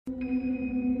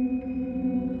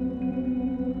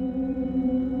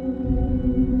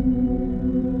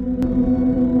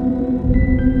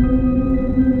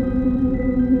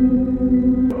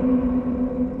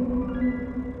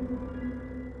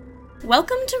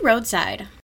Welcome to Roadside,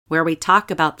 where we talk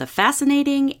about the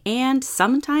fascinating and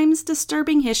sometimes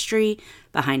disturbing history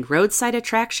behind roadside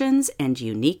attractions and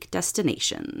unique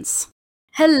destinations.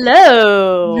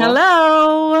 Hello!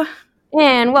 Hello!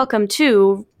 And welcome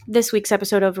to this week's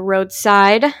episode of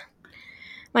Roadside.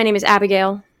 My name is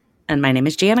Abigail. And my name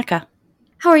is Janica.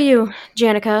 How are you,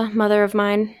 Janica, mother of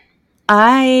mine?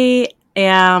 I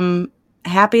am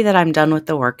happy that I'm done with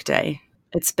the workday.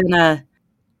 It's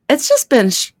just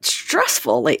been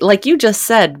stressful. Like you just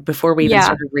said before we even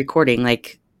started recording,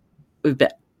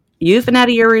 you've been out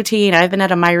of your routine. I've been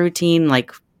out of my routine.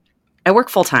 Like, I work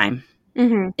full time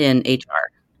in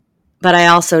HR, but I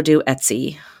also do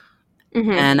Etsy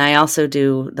and I also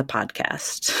do the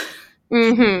podcast.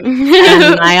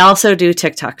 And I also do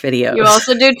TikTok videos. You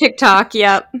also do TikTok,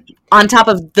 yep. On top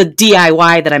of the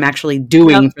DIY that I'm actually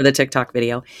doing for the TikTok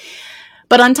video.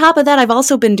 But on top of that, I've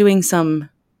also been doing some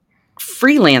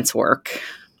freelance work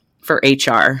for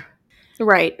HR.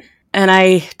 Right. And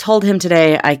I told him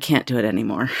today I can't do it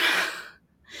anymore.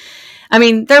 I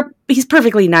mean, he's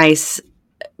perfectly nice,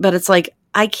 but it's like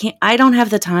I don't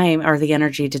have the time or the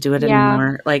energy to do it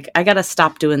anymore. Like, I got to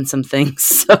stop doing some things.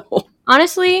 So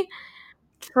honestly,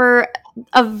 for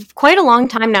quite a long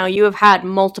time now, you have had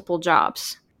multiple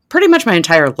jobs. Pretty much my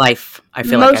entire life, I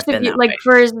feel like I've been that way.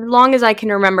 For as long as I can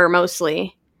remember,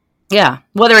 mostly. Yeah.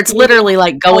 Whether it's literally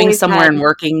like going somewhere and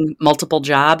working multiple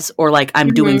jobs or like I'm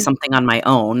doing something on my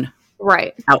own.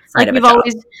 Right. Outside of a job. You've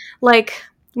always, like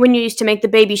when you used to make the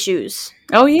baby shoes.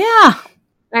 Oh, yeah.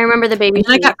 I remember the baby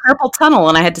shoes. I got carpal tunnel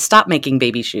and I had to stop making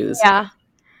baby shoes. Yeah.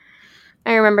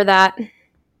 I remember that.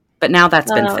 But now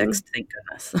that's been fixed, thank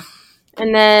goodness.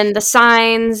 And then the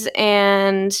signs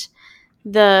and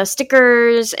the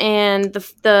stickers and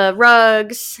the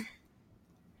rugs.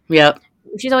 Yep.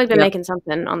 She's always been making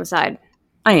something on the side.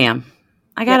 I am.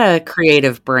 I got a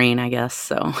creative brain, I guess,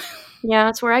 so. Yeah,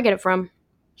 that's where I get it from.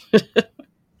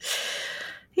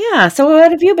 Yeah, so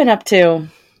what have you been up to?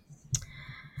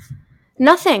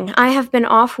 Nothing. I have been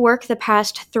off work the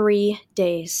past 3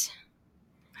 days.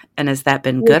 And has that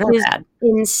been good or bad?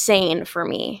 Insane for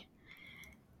me.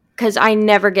 Because I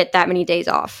never get that many days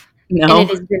off. No. And it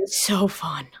has been so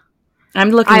fun. I'm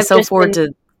looking so forward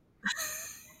to...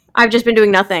 I've just been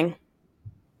doing nothing.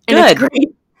 And good. It's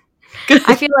great. Good.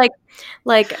 I feel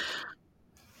like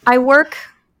I work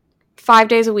 5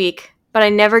 days a week, but I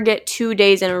never get 2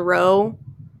 days in a row.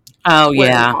 Oh,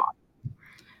 yeah.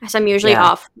 So I'm usually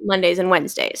off Mondays and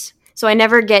Wednesdays. So I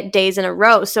never get days in a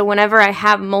row. So whenever I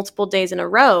have multiple days in a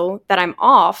row that I'm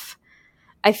off,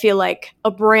 I feel like a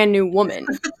brand new woman.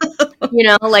 You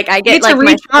know, like I get like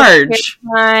recharge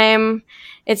time.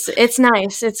 It's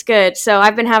nice. It's good. So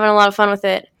I've been having a lot of fun with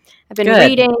it. I've been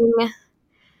reading,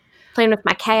 playing with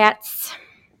my cats.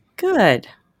 Good.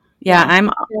 Yeah, I'm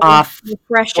off.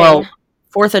 Refreshing. Well,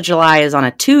 4th of July is on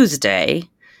a Tuesday.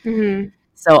 Mm-hmm.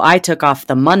 So I took off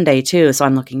the Monday too. So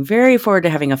I'm looking very forward to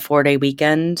having a 4-day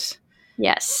weekend.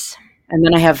 Yes. And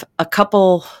then I have a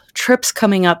couple trips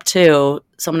coming up too.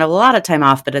 So I'm going to have a lot of time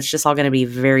off, but it's just all going to be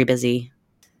very busy.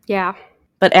 Yeah.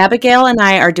 But Abigail and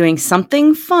I are doing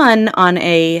something fun on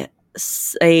a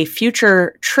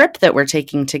future trip that we're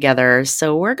taking together.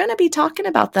 So we're going to be talking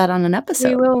about that on an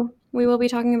episode. We will be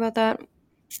talking about that.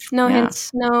 No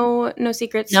hints. No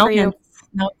secrets for you.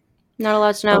 Nope. Not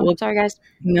allowed to know. Sorry, guys.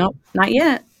 Nope, not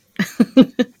yet.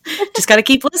 Just got to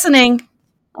keep listening.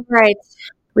 All right.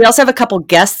 We also have a couple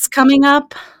guests coming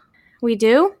up. We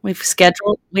do? We've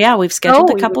scheduled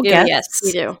a couple guests. Yes,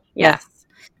 we do. Yes.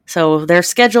 So they're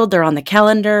scheduled. They're on the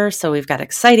calendar. So we've got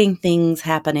exciting things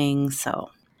happening. So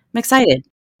I'm excited.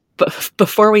 But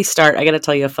before we start, I got to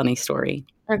tell you a funny story.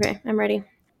 Okay, I'm ready.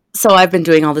 So I've been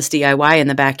doing all this DIY in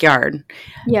the backyard.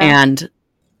 Yeah. And,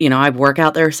 you know, I work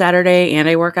out there Saturday and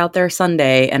I work out there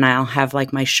Sunday. And I'll have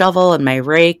like my shovel and my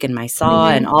rake and my saw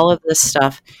and all of this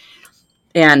stuff.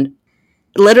 And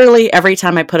literally every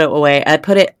time I put it away, I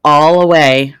put it all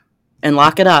away and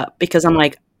lock it up because I'm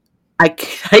like, I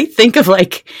think of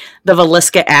like the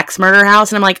Villisca axe murder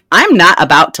house and I'm like, I'm not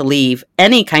about to leave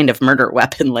any kind of murder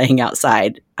weapon laying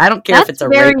outside. I don't care if it's a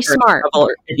rake or a shovel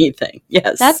or anything.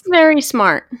 Yes. That's very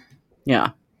smart.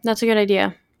 Yeah. That's a good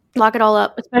idea. Lock it all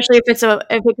up, especially if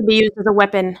it could be used as a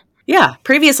weapon. Yeah.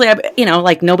 Previously,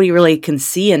 like nobody really can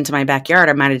see into my backyard.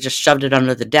 I might have just shoved it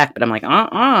under the deck, but I'm like, no,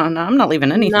 I'm not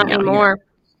leaving anything Not anymore.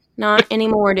 Not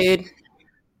anymore, dude.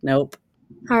 Nope.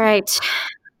 All right.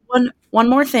 One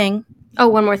more thing. Oh,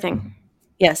 one more thing.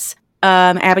 Yes.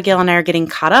 Abigail and I are getting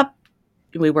caught up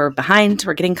we were behind.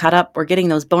 We're getting caught up. We're getting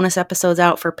those bonus episodes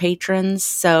out for patrons.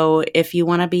 So if you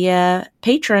want to be a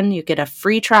patron, you get a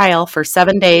free trial for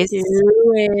 7 days. Do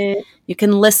it. You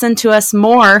can listen to us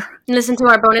more. Listen to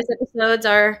our bonus episodes,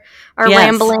 our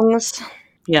ramblings.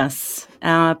 Yes.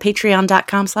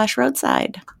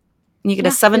 Patreon.com/roadside. You get a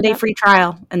 7-day free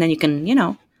trial, and then you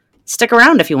can, stick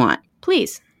around if you want.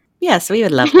 Please. Yes, we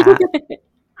would love that.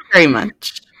 Very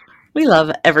much. We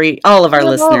love all of our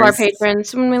listeners. All of our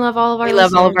patrons. We love all of our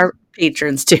listeners. We love all of our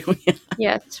patrons, too.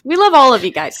 Yes. We love all of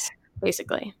you guys,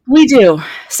 basically. We do.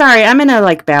 Sorry, I'm in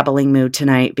a, babbling mood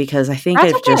tonight because I think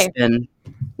I've just been...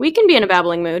 We can be in a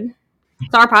babbling mood.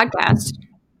 It's our podcast.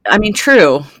 I mean,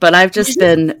 true, but I've just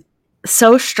been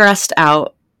so stressed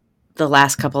out the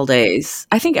last couple days.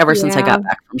 I think ever since I got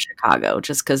back from Chicago,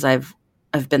 just because I've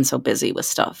been so busy with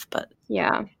stuff. But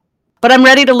I'm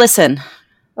ready to listen.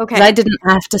 Okay, I didn't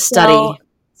have to study,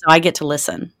 so I get to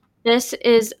listen. This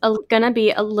is gonna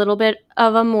be a little bit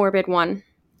of a morbid one.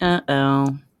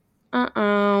 Uh-oh.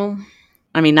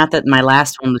 I mean, not that my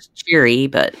last one was cheery,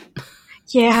 but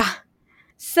yeah.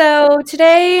 So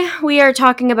today we are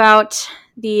talking about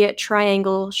the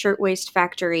Triangle Shirtwaist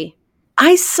Factory.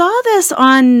 I saw this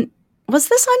was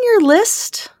this on your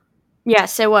list?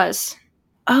 Yes, it was.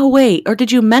 Oh, wait. Or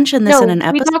did you mention this in an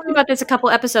episode? We talked about this a couple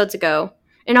episodes ago.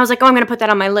 And I was like, I'm going to put that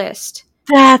on my list.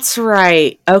 That's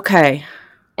right. Okay.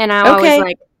 And I was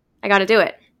like, I got to do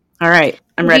it. All right.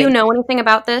 I'm ready. Do you know anything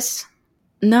about this?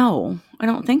 No, I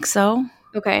don't think so.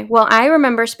 Okay. Well, I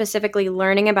remember specifically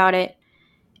learning about it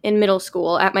in middle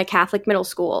school, at my Catholic middle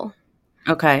school.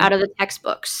 Okay. Out of the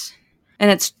textbooks. And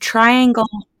it's Triangle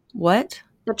what?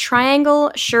 The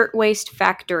Triangle Shirtwaist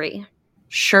Factory.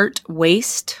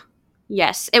 Shirtwaist?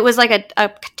 Yes. It was like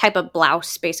a type of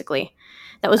blouse, basically,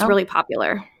 that was really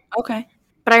popular. Okay.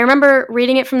 But I remember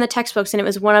reading it from the textbooks, and it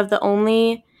was one of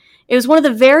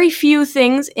the very few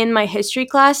things in my history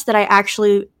class that I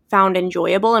actually found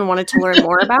enjoyable and wanted to learn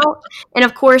more about. And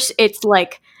of course, it's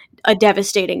like a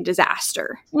devastating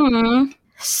disaster. Mm-hmm.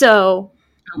 So,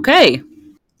 okay.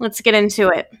 Let's get into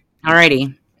it.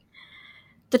 Alrighty.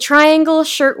 The Triangle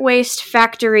Shirtwaist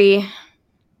Factory,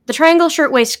 the Triangle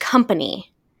Shirtwaist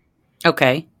Company.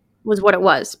 Okay. Was what it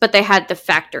was, but they had the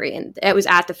factory, and it was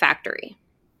at the factory.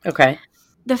 Okay.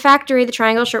 The factory, the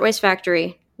Triangle Shirtwaist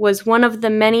Factory, was one of the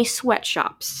many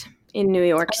sweatshops in New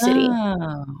York City.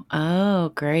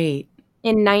 Oh, great.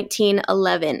 In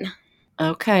 1911.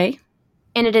 Okay.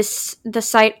 And it is the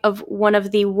site of one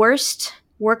of the worst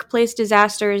workplace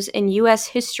disasters in U.S.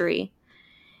 history,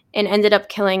 and ended up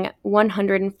killing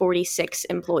 146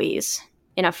 employees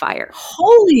in a fire.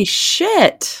 Holy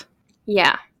shit!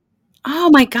 Yeah. Oh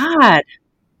my god.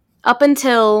 Up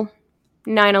until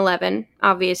 9/11,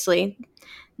 obviously,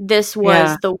 this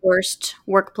was the worst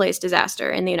workplace disaster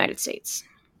in the United States.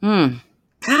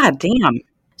 God damn.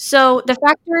 So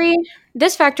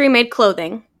this factory made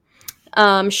clothing,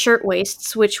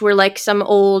 shirtwaists, which were like some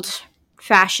old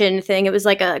fashion thing. It was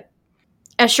like a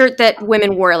shirt that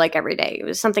women wore like every day. It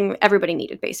was something everybody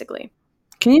needed, basically.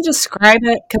 Can you describe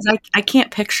it? Because I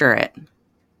can't picture it.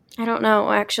 I don't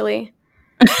know, actually.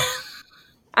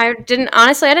 I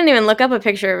didn't even look up a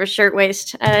picture of a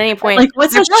shirtwaist at any point. Like,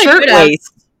 what's a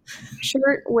shirtwaist?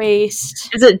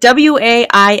 Shirtwaist. Is it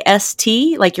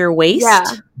WAIST? Like your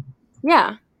waist?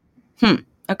 Yeah. Okay.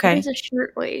 What is a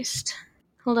shirtwaist?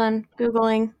 Hold on.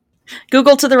 Googling.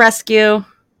 Google to the rescue.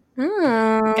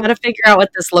 Oh. Gotta figure out what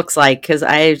this looks like, because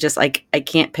I just, I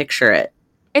can't picture it.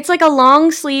 It's like a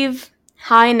long sleeve,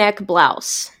 high neck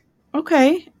blouse.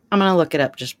 Okay. I'm gonna look it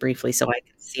up just briefly so I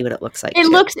can see what it looks like. It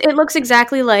looks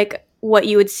exactly like what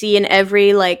you would see in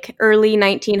every like early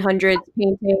 1900s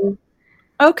painting.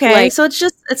 Okay, so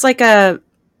it's like a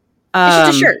it's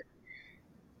just a shirt.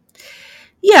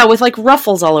 Yeah, with like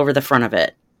ruffles all over the front of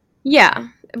it. Yeah,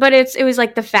 but it was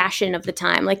like the fashion of the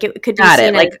time. Like it could be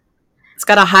seen like it's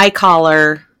got a high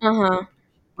collar. Uh-huh.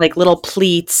 Like little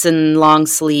pleats and long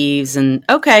sleeves and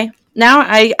okay. Now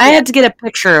I had to get a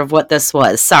picture of what this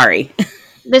was. Sorry.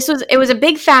 It was a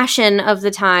big fashion of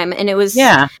the time, and it was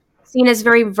seen as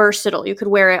very versatile. You could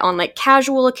wear it on like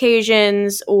casual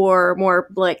occasions or more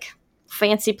like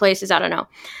fancy places. I don't know.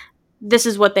 This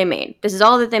is what they made. This is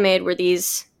all that they made were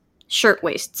these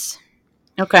shirtwaists.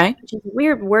 Okay. Which is a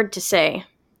weird word to say.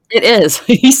 It is.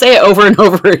 You say it over and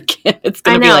over again. It's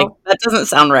going to be like, that doesn't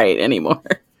sound right anymore.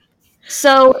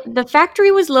 So the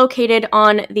factory was located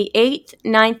on the 8th,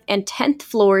 9th, and 10th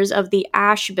floors of the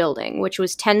Ash Building, which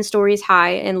was 10 stories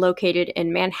high and located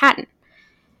in Manhattan.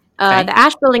 Okay. The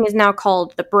Ash Building is now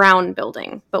called the Brown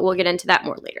Building, but we'll get into that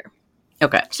more later.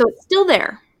 Okay. So it's still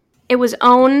there. It was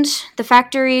owned, the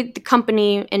factory, the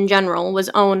company in general, was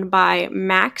owned by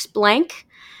Max Blank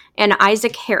and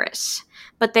Isaac Harris.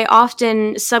 But they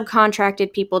often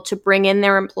subcontracted people to bring in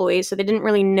their employees, so they didn't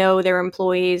really know their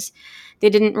employees. They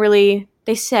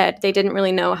said they didn't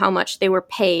really know how much they were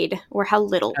paid or how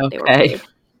little they were paid.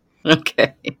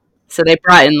 Okay. So they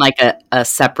brought in like a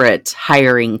separate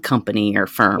hiring company or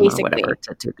firm or whatever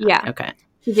to do that. Yeah. Okay.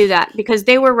 To do that because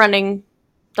they were running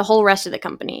the whole rest of the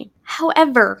company.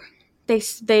 However,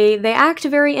 they act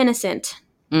very innocent,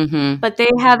 but they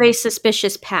have a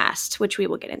suspicious past, which we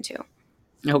will get into.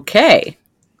 Okay.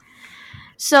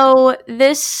 So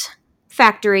this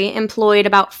factory employed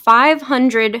about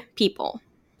 500 people,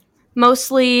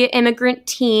 mostly immigrant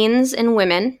teens and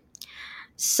women,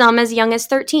 some as young as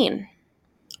 13.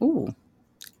 Ooh.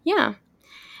 Yeah.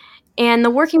 And the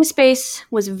working space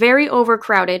was very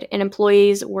overcrowded and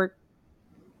employees were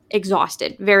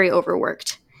exhausted, very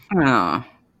overworked. Oh.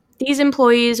 These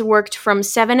employees worked from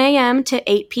 7 a.m. to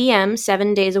 8 p.m.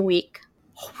 7 days a week.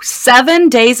 7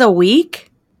 days a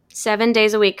week? 7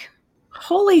 days a week.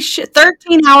 Holy shit.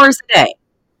 13 hours a day.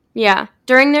 Yeah.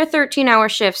 During their 13-hour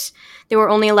shifts, they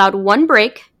were only allowed one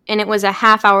break, and it was a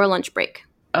half-hour lunch break.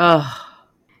 Ugh.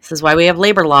 This is why we have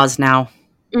labor laws now.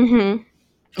 Mm-hmm.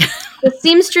 The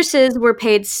seamstresses were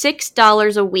paid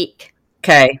 $6 a week.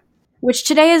 Okay. Which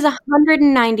today is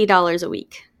 $190 a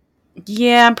week.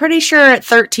 Yeah, I'm pretty sure at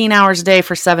 13 hours a day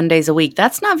for 7 days a week,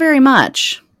 that's not very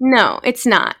much. No, it's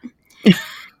not.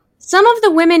 Some of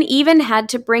the women even had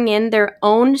to bring in their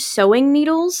own sewing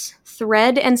needles,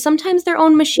 thread, and sometimes their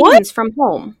own machines from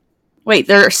home. Wait,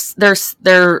 there's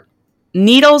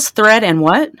needles, thread, and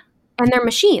what? And their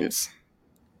machines.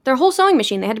 Their whole sewing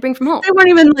machine they had to bring from home. They weren't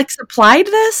even, supplied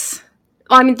this?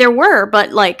 Well, I mean, there were,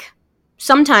 but,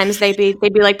 sometimes they'd be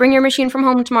like, bring your machine from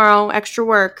home tomorrow, extra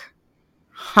work.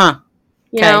 Huh.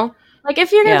 You know? Like,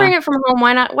 if you're going to bring it from home,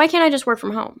 why can't I just work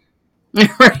from home?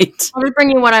 Right. I'll just bring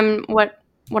you what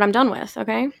I'm done with,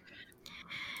 okay?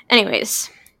 Anyways,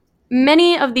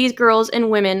 many of these girls and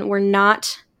women were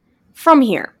not from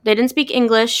here. They didn't speak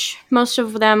English. Most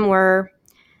of them were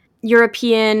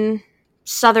European,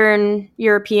 Southern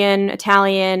European,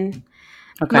 Italian,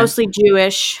 mostly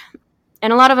Jewish.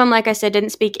 And a lot of them, like I said, didn't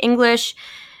speak English.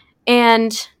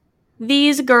 And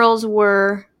these girls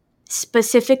were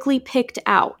specifically picked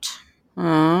out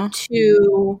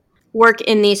to work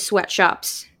in these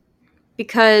sweatshops.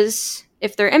 Because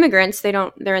if they're immigrants,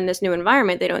 they're in this new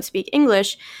environment, they don't speak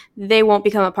English, they won't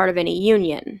become a part of any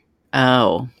union.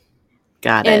 Oh,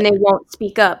 got it. And they won't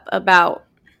speak up about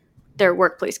their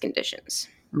workplace conditions.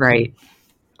 Right.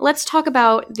 Let's talk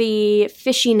about the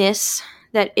fishiness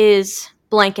that is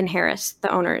Blank and Harris,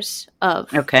 the owners of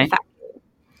the factory.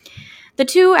 The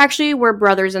two actually were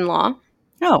brothers-in-law.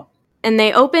 Oh. And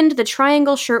they opened the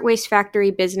Triangle Shirtwaist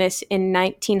Factory business in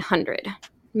 1900,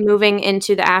 moving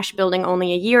into the Ash building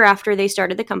only a year after they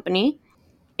started the company.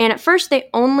 And at first, they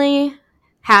only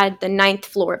had the 9th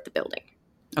floor of the building.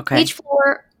 Okay. Each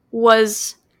floor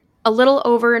was a little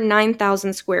over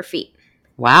 9,000 square feet.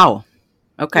 Wow.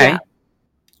 Okay.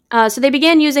 Yeah. So they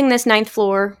began using this 9th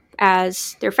floor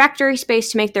as their factory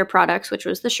space to make their products, which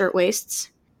was the shirtwaists.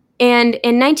 And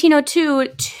in 1902,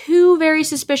 2 very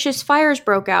suspicious fires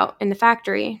broke out in the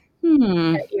factory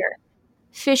that year.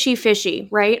 Fishy,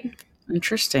 right?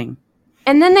 Interesting.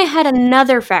 And then they had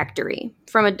another factory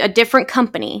from a different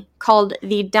company called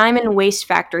the Diamond Waste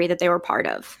Factory that they were part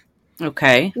of.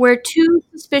 Okay. Where 2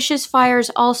 suspicious fires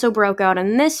also broke out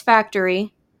in this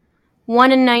factory,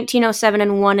 one in 1907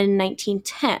 and one in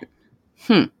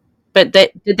 1910. But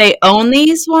did they own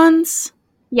these ones?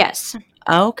 Yes.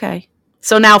 Oh, okay.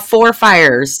 So now 4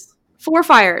 fires. 4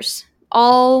 fires,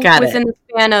 all within the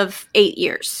span of 8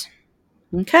 years.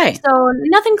 Okay. So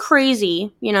nothing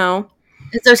crazy, you know.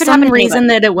 Is there some reason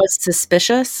that it was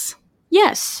suspicious?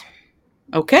 Yes.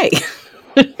 Okay.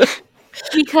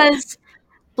 Because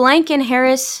Blank and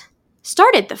Harris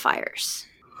started the fires.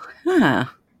 Huh.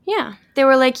 Yeah. They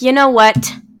were like, you know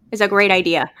what is a great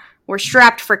idea? We're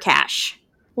strapped for cash.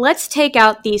 Let's take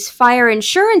out these fire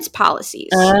insurance policies.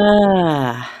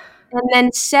 And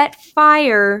then set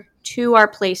fire to our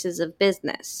places of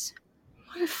business.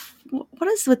 What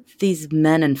is with these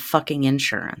men and fucking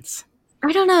insurance?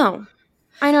 I don't know.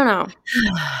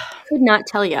 Could not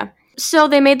tell you. So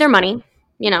they made their money,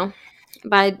 you know.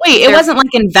 Wait, it wasn't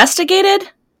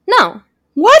investigated? No.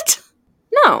 What?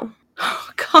 No. Oh,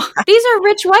 God. These are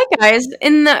rich white guys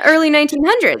in the early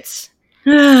 1900s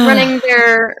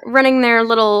running their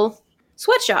little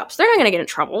sweatshops. They're not going to get in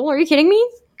trouble. Are you kidding me?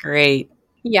 Great.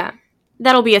 Yeah.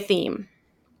 That'll be a theme.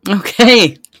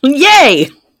 Okay. Yay!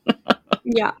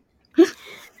 Yeah.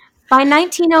 By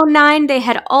 1909, they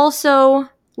had also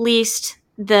leased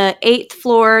the 8th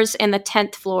floors and the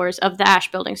 10th floors of the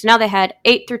Ash building. So now they had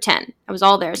 8 through 10. It was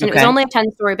all theirs. And it was only a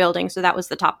 10-story building, so that was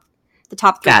the top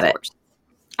 3 floors.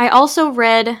 I also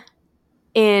read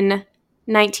in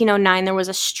 1909 there was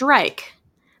a strike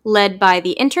led by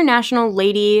the International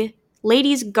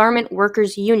Ladies Garment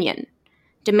Workers Union,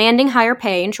 demanding higher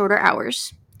pay and shorter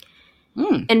hours.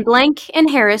 And Blank and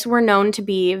Harris were known to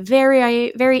be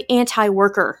very, very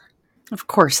anti-worker. Of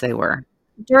course they were.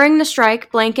 During the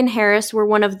strike, Blank and Harris were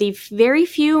one of the very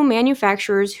few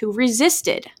manufacturers who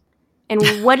resisted. And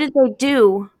what did they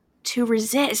do to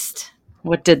resist?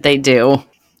 What did they do?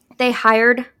 They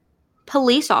hired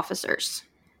police officers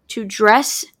to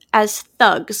dress as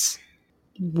thugs.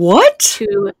 What?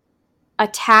 To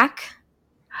attack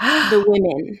the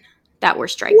women that were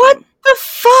striking. What the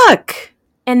fuck?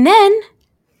 And then...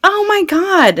 Oh my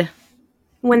God.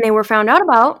 When they were found out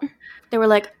about, they were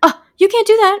like, oh, you can't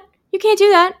do that. You can't do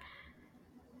that.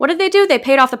 What did they do? They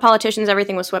paid off the politicians.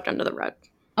 Everything was swept under the rug.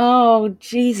 Oh,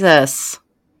 Jesus.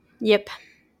 Yep.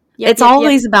 It's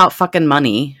always about fucking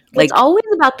money. It's always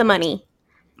about the money.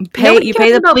 You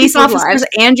pay the police officers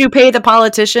and you pay the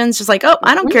politicians. Just like, oh,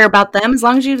 I don't care about them as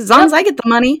long as I get the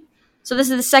money. So this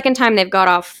is the second time they've got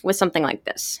off with something like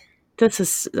this. This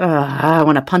is, I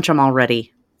want to punch them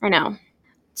already. I know.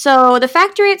 So the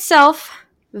factory itself,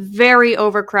 very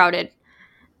overcrowded,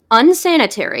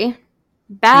 unsanitary,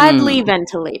 badly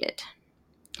ventilated.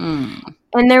 And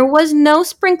there was no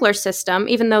sprinkler system,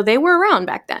 even though they were around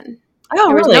back then. Oh,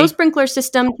 there was no sprinkler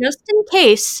system just in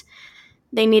case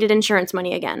they needed insurance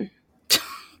money again.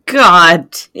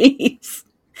 God, jeez.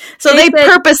 So they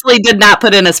purposely did not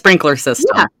put in a sprinkler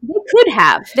system. Yeah, they could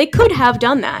have. They could have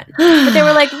done that. But they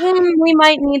were like, we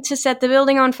might need to set the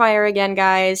building on fire again,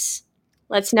 guys.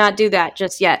 Let's not do that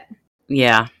just yet.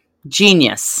 Yeah.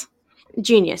 Genius,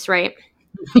 right?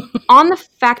 On the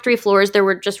factory floors, there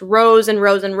were just rows and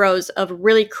rows and rows of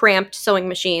really cramped sewing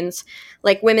machines,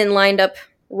 like women lined up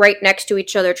right next to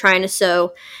each other trying to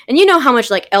sew. And you know how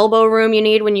much like elbow room you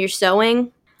need when you're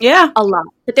sewing? Yeah. A lot.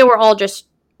 But they were all just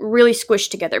really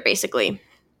squished together, basically.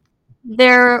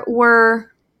 There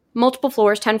were multiple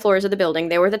floors, 10 floors of the building.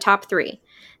 They were the top 3.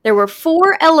 There were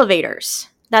 4 elevators.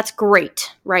 That's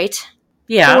great, right?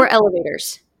 Yeah. 4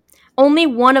 elevators. Only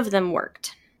one of them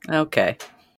worked. Okay.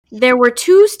 There were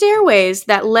 2 stairways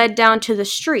that led down to the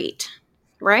street,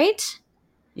 right?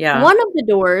 Yeah. One of the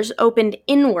doors opened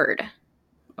inward.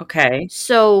 Okay.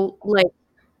 So, like,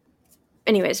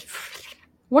 anyways,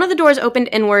 one of the doors opened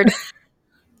inward,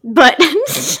 but...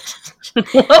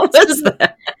 What was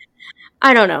that?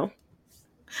 I don't know.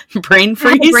 Brain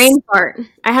freeze?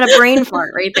 I had a brain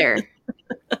fart right there.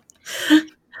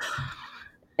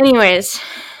 Anyways,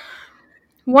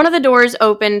 one of the doors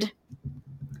opened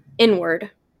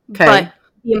inward, but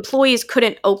the employees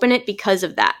couldn't open it because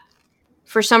of that.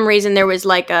 For some reason, there was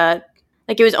you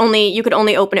could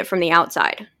only open it from the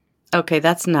outside. Okay,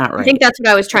 that's not right. I think that's what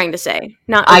I was trying to say.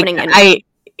 Not opening it.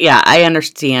 I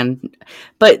understand.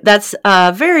 But that's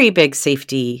a very big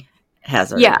safety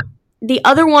hazard. Yeah. The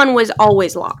other one was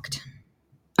always locked.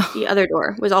 The other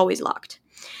door was always locked.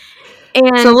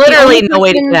 And so literally no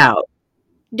way to get out.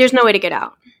 There's no way to get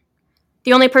out.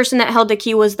 The only person that held the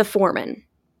key was the foreman.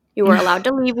 You were allowed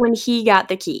to leave when he got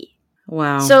the key.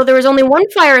 Wow. So there was only one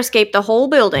fire escape the whole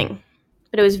building.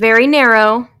 But it was very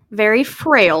narrow, very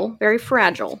frail, very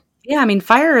fragile. Yeah, I mean,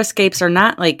 fire escapes are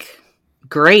not, like,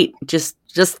 great. Just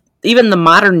even the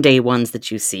modern day ones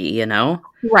that you see, you know?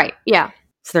 Right, yeah.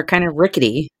 So they're kind of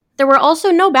rickety. There were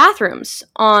also no bathrooms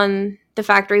on the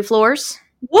factory floors.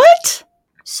 What?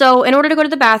 So in order to go to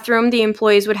the bathroom, the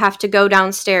employees would have to go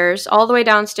downstairs, all the way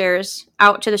downstairs,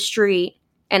 out to the street,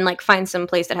 and, like, find some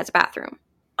place that has a bathroom.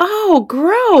 Oh,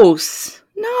 gross.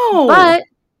 No.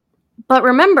 But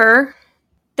remember,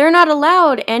 they're not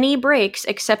allowed any breaks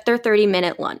except their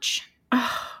 30-minute lunch.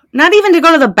 Not even to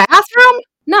go to the bathroom?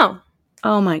 No.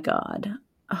 Oh, my God.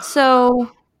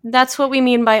 So that's what we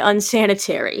mean by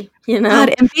unsanitary, you know?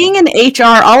 God, and being in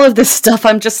HR, all of this stuff,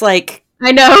 I'm just like...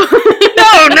 I know.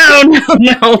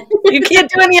 No. You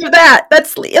can't do any of that.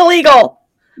 That's illegal.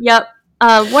 Yep.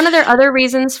 One of their other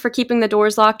reasons for keeping the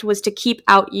doors locked was to keep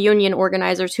out union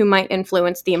organizers who might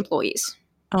influence the employees.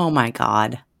 Oh, my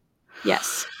God.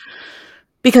 Yes.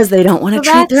 Because they don't want to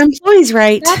treat their employees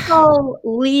right. That's all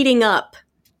leading up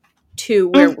to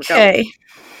where we're going. Okay.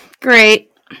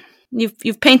 Great.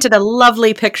 You've painted a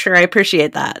lovely picture. I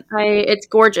appreciate that. It's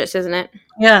gorgeous, isn't it?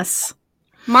 Yes.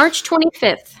 March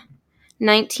 25th,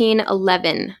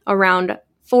 1911, around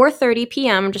 4:30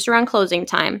 p.m., just around closing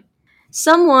time,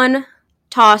 someone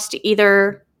tossed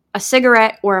either a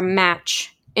cigarette or a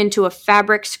match into a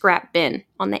fabric scrap bin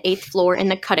on the 8th floor in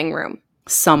the cutting room.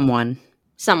 Someone.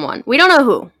 We don't know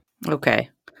who. Okay.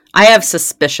 I have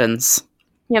suspicions.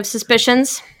 You have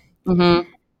suspicions? Mm-hmm.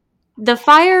 The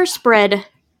fire spread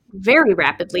very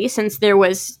rapidly since there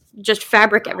was just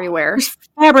fabric everywhere. There's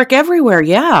fabric everywhere,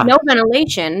 yeah. No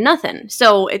ventilation, nothing.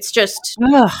 So it's just...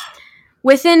 Ugh.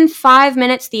 Within 5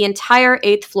 minutes, the entire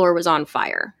 8th floor was on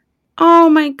fire. Oh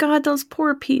my God, those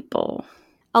poor people.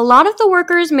 A lot of the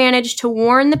workers managed to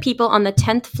warn the people on the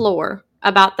 10th floor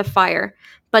about the fire,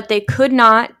 but they could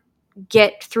not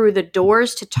get through the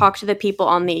doors to talk to the people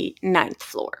on the 9th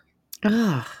floor.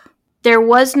 Ugh. There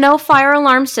was no fire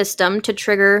alarm system to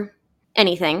trigger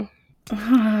anything.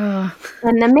 Ugh.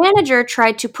 And the manager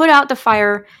tried to put out the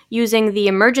fire using the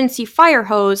emergency fire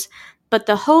hose, but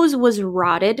the hose was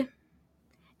rotted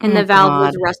and the valve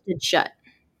was rusted shut.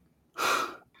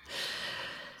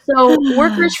 So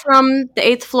workers from the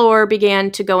 8th floor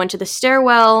began to go into the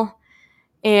stairwell,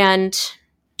 and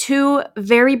 2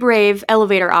 very brave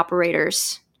elevator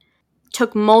operators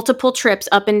took multiple trips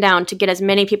up and down to get as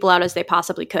many people out as they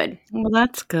possibly could. Well,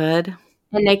 that's good.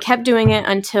 And they kept doing it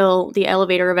until the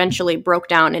elevator eventually broke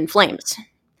down in flames.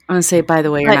 I'm going to say, by the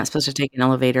way, you're not supposed to take an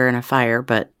elevator in a fire,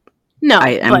 but no,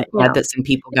 I'm glad that some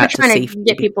people got to safety.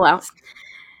 Get people out.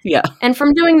 Yeah. And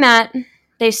from doing that,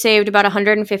 they saved about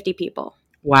 150 people.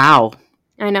 Wow.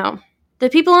 I know. The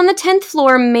people on the 10th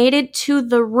floor made it to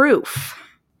the roof.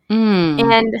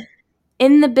 And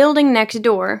in the building next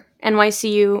door,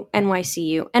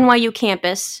 NYU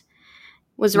campus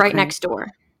was right next door.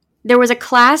 There was a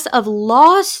class of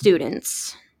law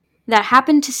students that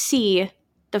happened to see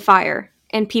the fire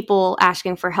and people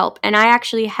asking for help. And I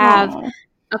actually have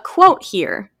a quote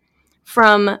here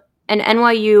from an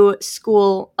NYU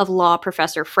School of Law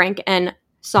professor, Frank N.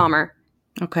 Sommer.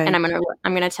 Okay. And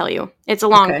I'm gonna tell you. It's a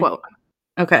long quote.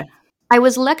 Okay. I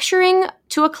was lecturing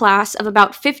to a class of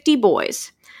about 50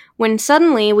 boys when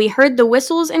suddenly we heard the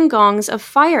whistles and gongs of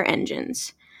fire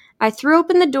engines. I threw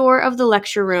open the door of the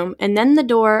lecture room and then the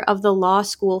door of the law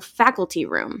school faculty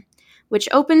room, which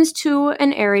opens to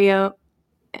an areaway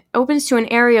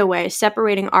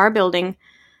separating our building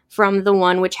from the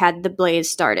one which had the blaze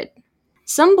started.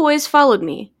 Some boys followed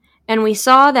me, and we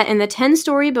saw that in the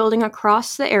 10-story building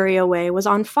across the areaway was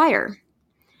on fire.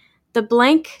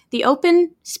 The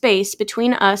open space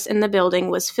between us and the building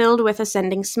was filled with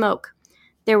ascending smoke.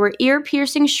 There were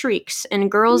ear-piercing shrieks,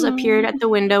 and girls appeared at the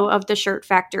window of the shirt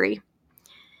factory.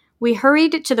 We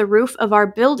hurried to the roof of our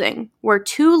building, where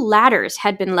 2 ladders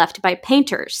had been left by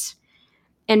painters,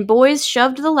 and boys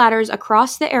shoved the ladders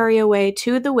across the areaway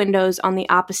to the windows on the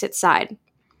opposite side.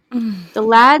 The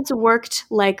lads worked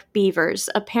like beavers,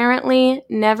 apparently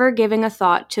never giving a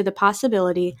thought to the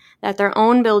possibility that their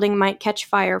own building might catch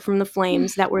fire from the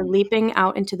flames that were leaping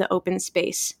out into the open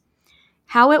space.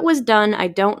 How it was done, I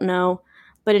don't know,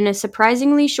 but in a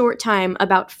surprisingly short time,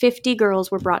 about 50 girls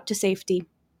were brought to safety.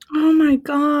 Oh my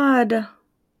God.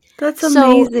 That's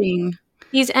amazing. So,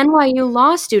 these NYU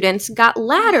law students got 2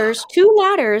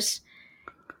 ladders,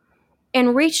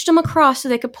 and reached them across so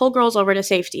they could pull girls over to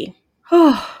safety.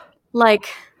 Like,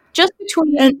 just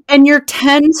between... And you're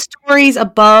 10 stories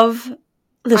above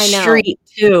the street,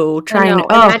 too. Imagine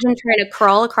trying to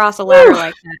crawl across a ladder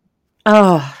like that.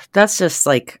 Oh, that's just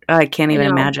like, I can't even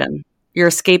imagine. You're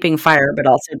escaping fire, but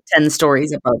also 10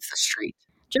 stories above the street.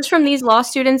 Just from these law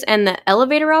students and the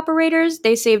elevator operators,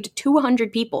 they saved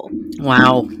 200 people.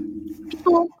 Wow.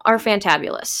 People are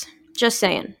fantabulous. Just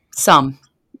saying. Some.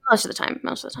 Most of the time.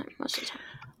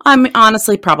 I mean,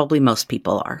 honestly, probably most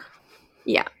people are.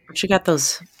 Yeah. But you got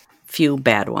those few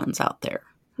bad ones out there.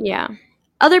 Yeah.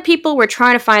 Other people were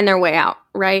trying to find their way out,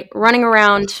 right? Running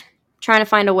around, trying to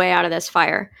find a way out of this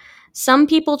fire. Some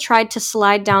people tried to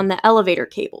slide down the elevator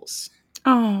cables.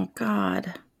 Oh,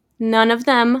 God. None of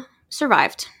them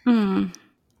survived. I'm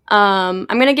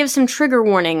going to give some trigger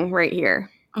warning right here.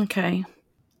 Okay.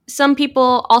 Some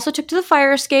people also took to the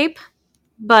fire escape,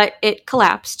 but it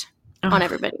collapsed on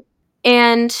everybody.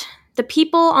 And the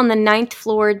people on the 9th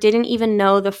floor didn't even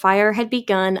know the fire had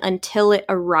begun until it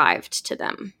arrived to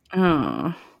them.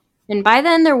 Oh. And by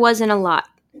then, there wasn't a lot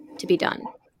to be done.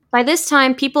 By this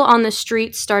time, people on the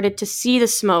street started to see the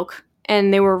smoke,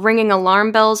 and they were ringing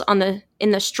alarm bells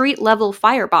in the street-level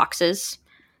fireboxes.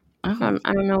 I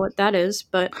don't know what that is,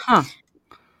 but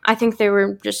I think they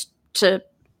were just to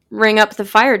ring up the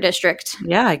fire district.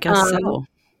 Yeah, I guess so.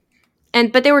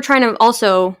 But they were trying to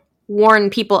also warn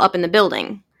people up in the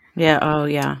building. Yeah, oh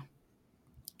yeah.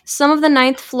 Some of the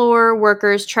 9th floor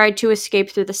workers tried to escape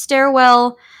through the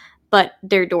stairwell, but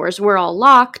their doors were all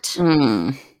locked.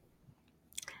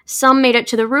 Some made it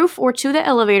to the roof or to the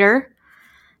elevator,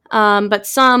 but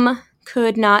some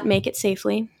could not make it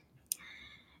safely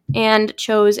and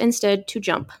chose instead to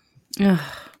jump.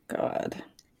 Oh, God.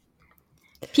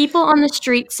 People on the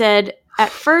street said at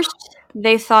first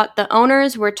they thought the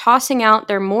owners were tossing out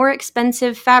their more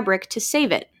expensive fabric to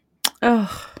save it.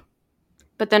 Oh.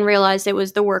 But then realized it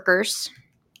was the workers.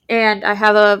 And I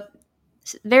have a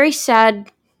very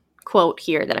sad quote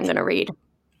here that I'm going to read.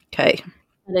 Okay.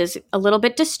 It is a little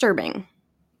bit disturbing.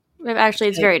 Actually,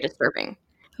 it's very disturbing.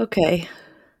 Okay.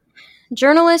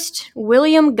 Journalist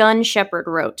William Gunn Shepard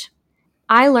wrote,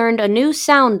 "I learned a new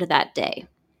sound that day.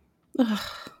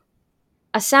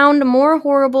 A sound more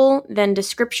horrible than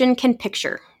description can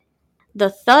picture. The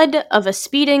thud of a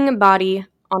speeding body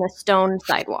on a stone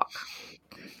sidewalk."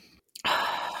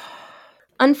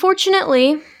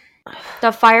 Unfortunately,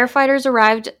 the firefighters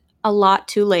arrived a lot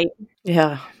too late.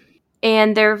 Yeah.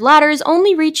 And their ladders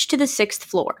only reached to the 6th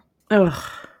floor. Ugh.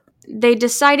 They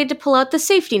decided to pull out the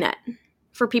safety net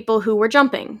for people who were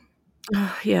jumping.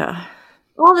 Yeah.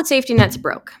 All the safety nets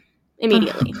broke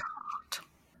immediately.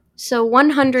 So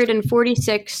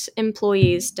 146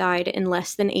 employees died in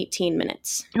less than 18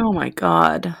 minutes. Oh my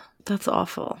God. That's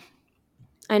awful.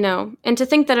 I know. And to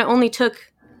think that it only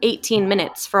took 18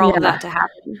 minutes for all of that to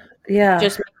happen. Yeah.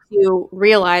 Just makes you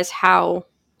realize how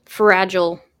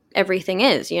fragile everything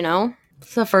is, you know?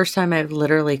 It's the first time I've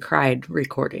literally cried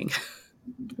recording.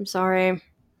 I'm sorry.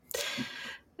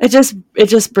 It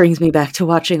just brings me back to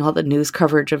watching all the news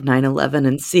coverage of 9/11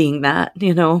 and seeing that,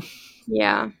 you know.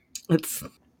 Yeah.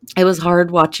 It was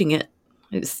hard watching it.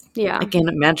 I can't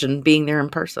imagine being there in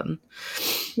person.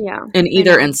 Yeah. In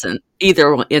either instance,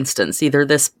 either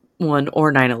this one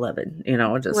or 9/11, you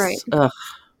know, just right.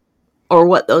 Or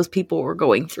what those people were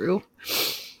going through.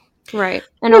 Right.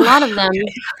 And a lot of them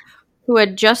who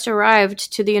had just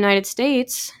arrived to the United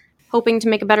States hoping to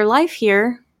make a better life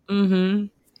here. Mm-hmm.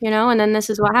 You know, and then this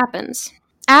is what happens.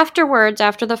 Afterwards,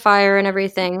 after the fire and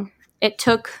everything, it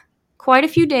took quite a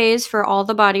few days for all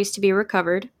the bodies to be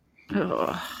recovered.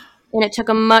 Ugh. And it took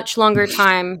a much longer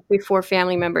time before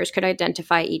family members could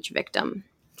identify each victim.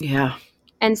 Yeah.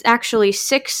 And actually,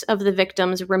 6 of the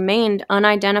victims remained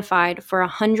unidentified for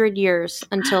 100 years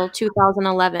until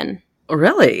 2011.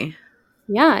 Really?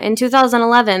 Yeah, in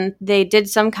 2011, they did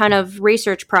some kind of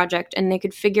research project and they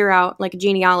could figure out, like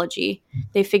genealogy,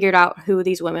 they figured out who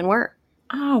these women were.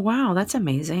 Oh, wow, that's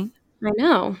amazing. I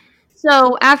know.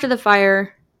 So after the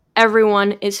fire,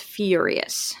 everyone is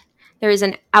furious. There is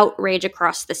an outrage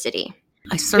across the city.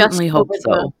 I certainly hope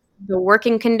so. The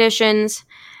working conditions.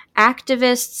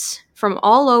 Activists from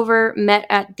all over met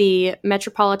at the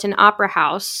Metropolitan Opera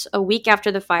House a week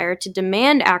after the fire to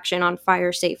demand action on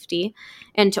fire safety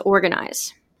and to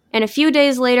organize. And a few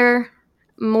days later,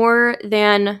 more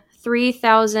than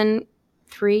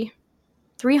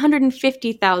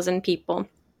 350,000 people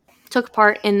took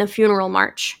part in the funeral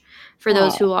march for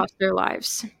those who lost their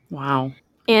lives. Wow.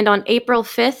 And on April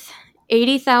 5th,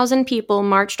 80,000 people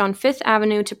marched on Fifth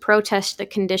Avenue to protest the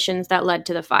conditions that led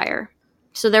to the fire.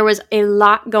 So there was a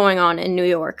lot going on in New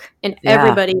York, and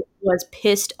everybody was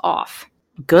pissed off.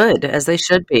 Good, as they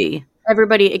should be.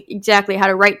 Everybody exactly had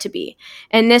a right to be.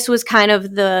 And this was kind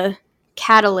of the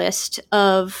catalyst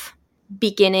of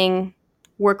beginning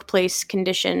workplace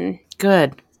condition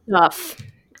stuff.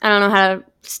 I don't know how to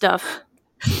stuff.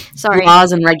 Sorry.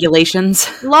 Laws and regulations.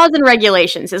 Laws and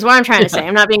regulations is what I'm trying to say.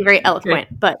 I'm not being very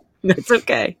eloquent, but it's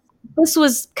okay. This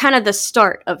was kind of the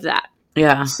start of that.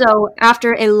 Yeah. So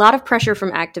after a lot of pressure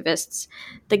from activists,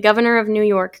 the governor of New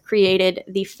York created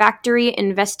the Factory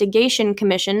Investigation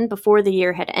Commission before the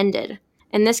year had ended.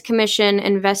 And this commission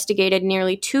investigated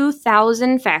nearly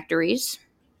 2,000 factories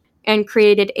and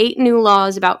created 8 new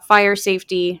laws about fire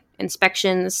safety,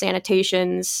 inspections,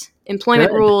 sanitations,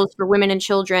 employment rules for women and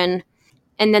children.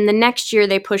 And then the next year,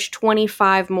 they pushed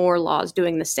 25 more laws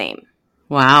doing the same.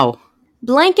 Wow.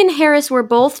 Blank and Harris were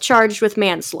both charged with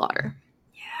manslaughter.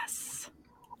 Yes.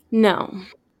 No.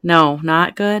 No,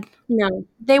 not good? No.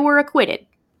 They were acquitted.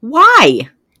 Why?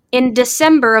 In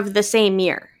December of the same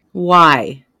year.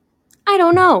 Why? I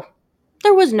don't know.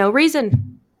 There was no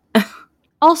reason.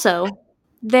 Also,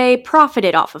 they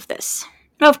profited off of this.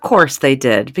 Of course they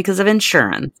did, because of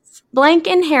insurance. Blank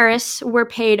and Harris were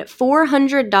paid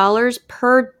 $400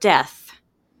 per death.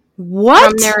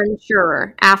 What? From their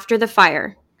insurer after the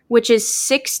fire, which is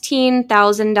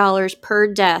 $16,000 per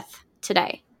death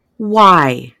today.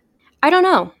 Why? I don't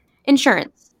know.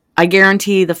 Insurance. I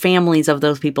guarantee the families of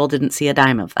those people didn't see a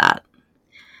dime of that.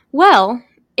 Well,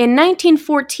 in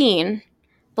 1914,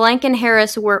 Blank and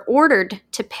Harris were ordered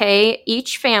to pay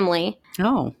each family.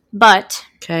 Oh. But.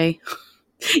 Okay.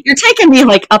 You're taking me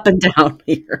like up and down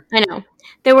here. I know.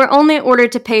 They were only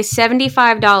ordered to pay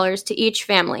 $75 to each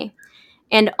family.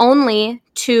 and only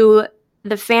to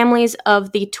the families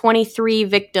of the 23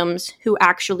 victims who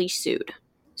actually sued.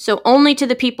 So only to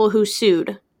the people who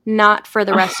sued, not for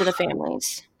the rest of the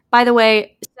families. By the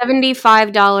way,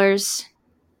 $75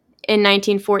 in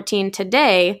 1914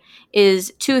 today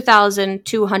is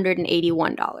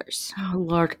 $2,281. Oh,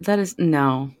 Lord.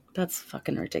 That's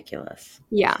fucking ridiculous.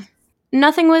 Yeah.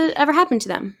 Nothing would ever happen to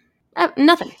them.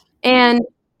 Nothing. And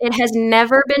it has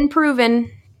never been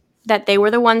proven that they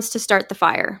were the ones to start the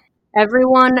fire.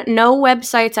 No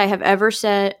websites I have ever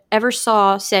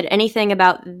saw said anything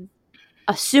about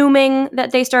assuming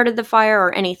that they started the fire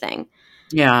or anything.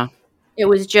 Yeah. It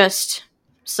was just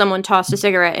someone tossed a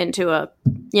cigarette into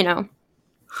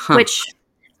which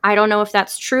I don't know if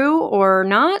that's true or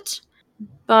not,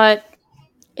 but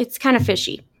it's kind of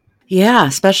fishy. Yeah,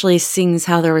 especially seeing as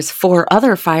how there was 4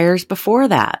 other fires before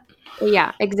that.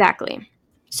 Yeah, exactly.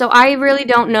 So I really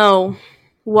don't know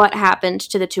what happened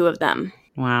to the 2 of them.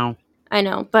 Wow. I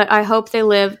know, but I hope they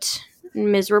lived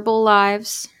miserable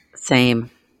lives.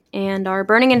 Same. And are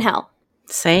burning in hell.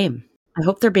 Same. I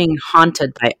hope they're being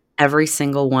haunted by every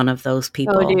single one of those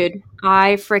people. Oh, dude.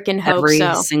 I freaking hope so.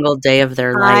 Every single day of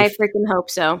their life. I freaking hope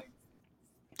so.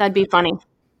 That'd be funny.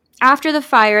 After the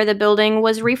fire, the building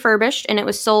was refurbished and it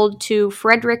was sold to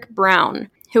Frederick Brown,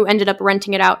 who ended up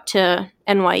renting it out to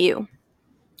NYU.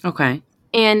 Okay.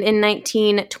 And in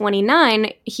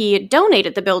 1929, he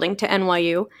donated the building to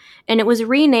NYU, and it was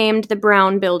renamed the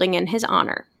Brown Building in his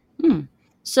honor.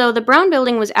 So the Brown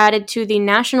Building was added to the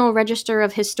National Register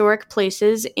of Historic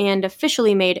Places and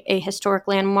officially made a historic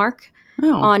landmark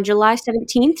on July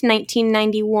 17th,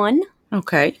 1991.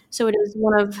 Okay. So it is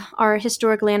one of our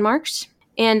historic landmarks.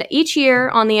 And each year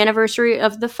on the anniversary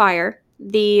of the fire,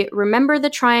 the Remember the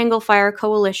Triangle Fire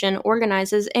Coalition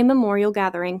organizes a memorial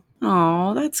gathering.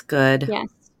 Oh, that's good. Yes.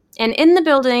 And in the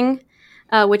building,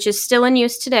 which is still in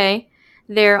use today,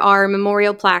 there are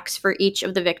memorial plaques for each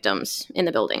of the victims in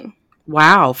the building.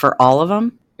 Wow, for all of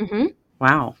them? Mm-hmm.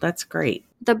 Wow, that's great.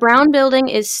 The Brown Building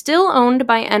is still owned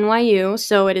by NYU,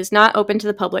 so it is not open to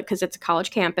the public because it's a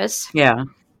college campus. Yeah.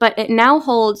 But it now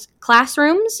holds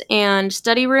classrooms and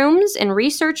study rooms and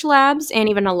research labs and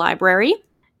even a library.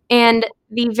 And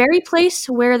the very place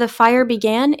where the fire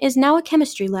began is now a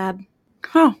chemistry lab.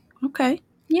 Oh, okay.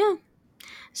 Yeah.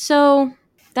 So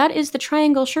that is the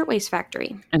Triangle Shirtwaist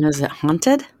Factory. And is it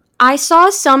haunted? I saw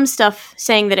some stuff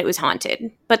saying that it was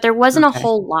haunted, but there wasn't a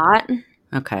whole lot.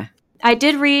 Okay. I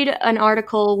did read an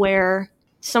article where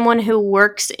someone who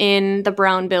works in the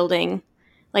Brown Building,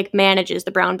 like manages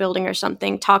the Brown Building or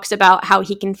something, talks about how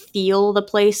he can feel the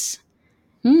place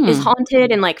is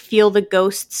haunted and like feel the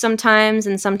ghosts sometimes,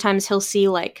 and sometimes he'll see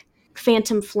like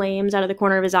phantom flames out of the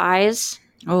corner of his eyes.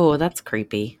 Oh, that's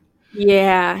creepy.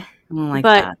 Yeah. I don't like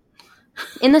that.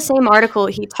 In the same article,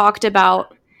 he talked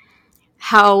about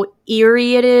how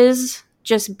eerie it is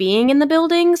just being in the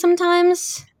building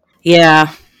sometimes.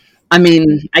 Yeah. I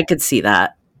mean, I could see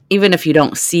that. Even if you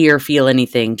don't see or feel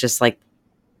anything, just like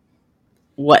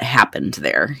what happened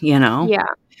there, you know? Yeah.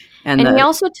 And he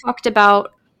also talked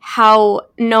about how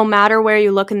no matter where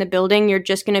you look in the building, you're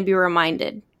just going to be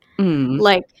reminded.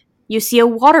 Like, you see a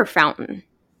water fountain.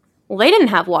 Well, they didn't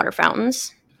have water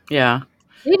fountains. Yeah.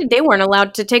 They weren't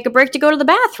allowed to take a break to go to the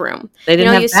bathroom. They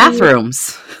didn't have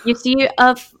bathrooms. You see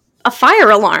a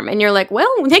fire alarm, and you're like,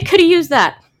 well, they could have used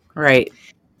that. Right.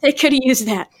 They could have used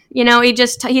that. You know,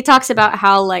 he talks about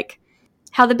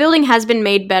how the building has been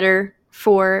made better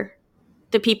for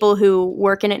the people who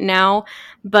work in it now,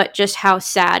 but just how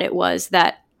sad it was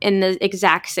that in the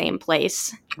exact same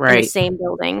place, in the same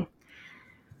building,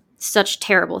 such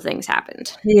terrible things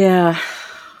happened. Yeah.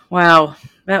 Wow.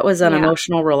 That was an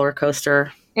emotional roller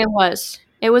coaster. It was.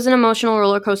 It was an emotional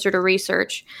roller coaster to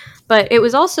research, but it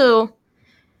was also,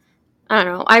 I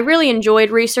don't know, I really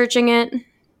enjoyed researching it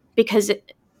because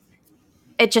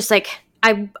it just like,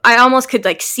 I almost could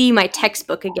like see my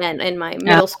textbook again in my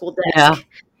middle school desk,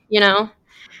 you know,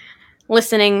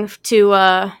 listening to,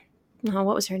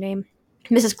 what was her name?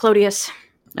 Mrs. Clodius.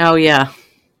 Oh, yeah.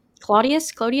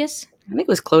 Claudius? I think it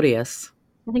was Clodius.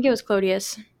 I think it was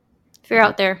Clodius. If you're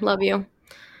out there, love you.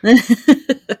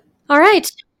 All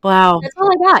right. Wow. That's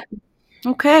all I got.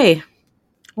 Okay.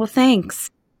 Well, thanks.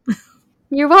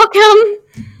 You're welcome,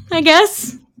 I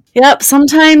guess. Yep.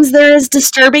 Sometimes there is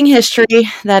disturbing history.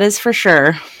 That is for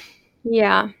sure.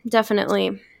 Yeah,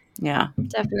 definitely. Yeah.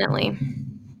 Definitely.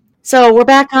 So we're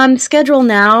back on schedule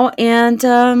now, and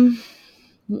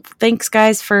thanks,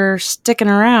 guys, for sticking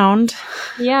around.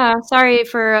 Yeah. Sorry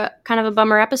for kind of a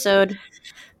bummer episode.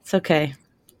 It's okay.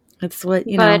 It's what,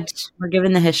 know, we're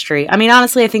given the history. I mean,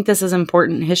 honestly, I think this is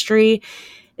important history.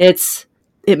 It's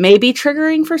it may be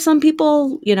triggering for some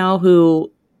people,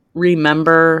 who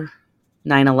remember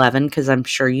 9/11, because I'm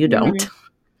sure you don't.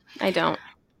 I don't.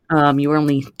 You were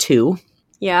only 2.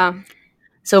 Yeah.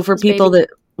 So for people that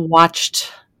watched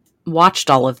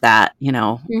all of that,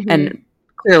 and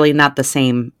clearly not the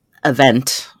same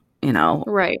event,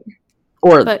 right.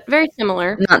 But very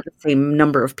similar. Not the same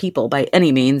number of people by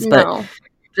any means, but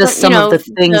just some of the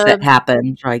things that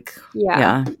happened. Like,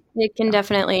 yeah, it can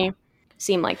definitely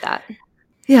seem like that.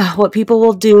 Yeah, what people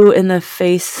will do in the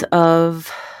face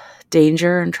of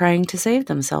danger and trying to save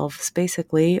themselves,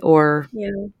 basically, or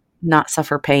not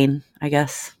suffer pain, I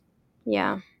guess.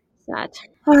 Yeah, that.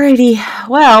 Alrighty,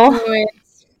 well,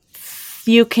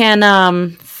 you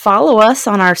can follow us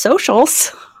on our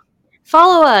socials.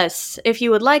 Follow us if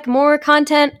you would like more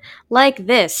content like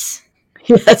this.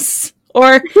 Yes,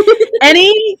 or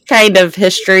any kind of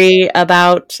history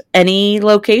about any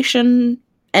location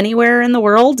anywhere in the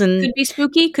world. And could be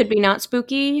spooky, could be not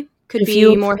spooky, could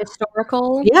be more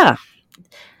historical. Yeah.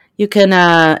 You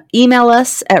can email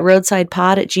us at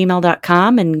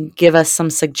roadsidepod@gmail.com and give us some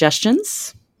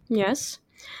suggestions. Yes.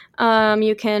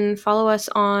 You can follow us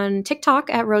on TikTok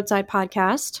at Roadside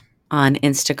Podcast. On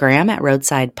Instagram at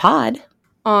Roadside Pod.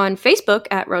 On Facebook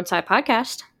at Roadside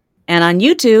Podcast. And on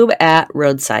YouTube at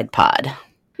Roadside Pod.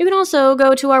 You can also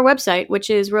go to our website, which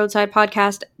is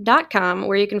roadsidepodcast.com,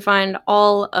 where you can find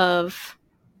all of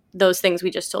those things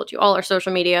we just told you. All our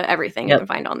social media, everything you can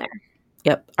find on there.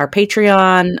 Yep. Our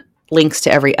Patreon, links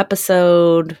to every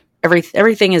episode.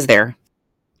 Everything is there.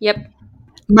 Yep.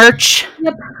 Merch.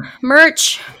 Yep.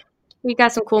 Merch. We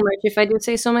got some cool merch, if I do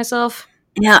say so myself.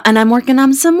 Yeah, and I'm working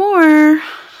on some more.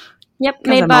 Yep,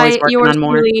 made by yours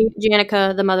truly,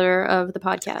 Janica, the mother of the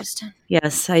podcast.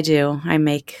 Yes, I do. I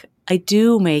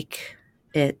do make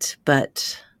it,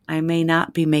 but I may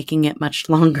not be making it much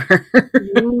longer.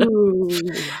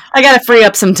 I got to free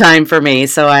up some time for me,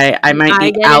 so I might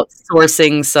be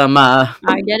outsourcing some I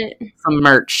get it. Some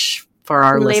merch for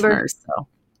our listeners. So.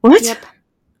 What? Yep.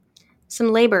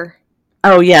 Some labor.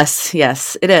 Oh, yes,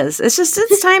 it is.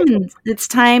 It's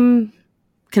time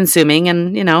consuming,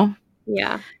 and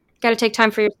Yeah. Got to take time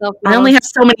for yourself. I only have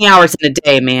so many hours in a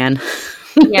day, man.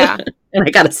 Yeah. And I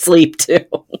got to sleep too.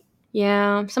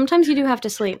 Yeah. Sometimes you do have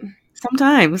to sleep.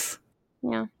 Sometimes.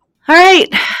 Yeah. All right.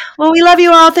 Well, we love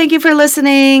you all. Thank you for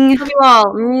listening. Love you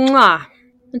all. Mwah.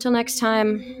 Until next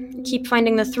time, keep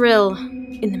finding the thrill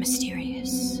in the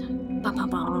mysterious. Bum, bum,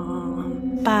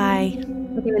 bum. Bye.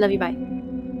 Okay, we love you. Bye.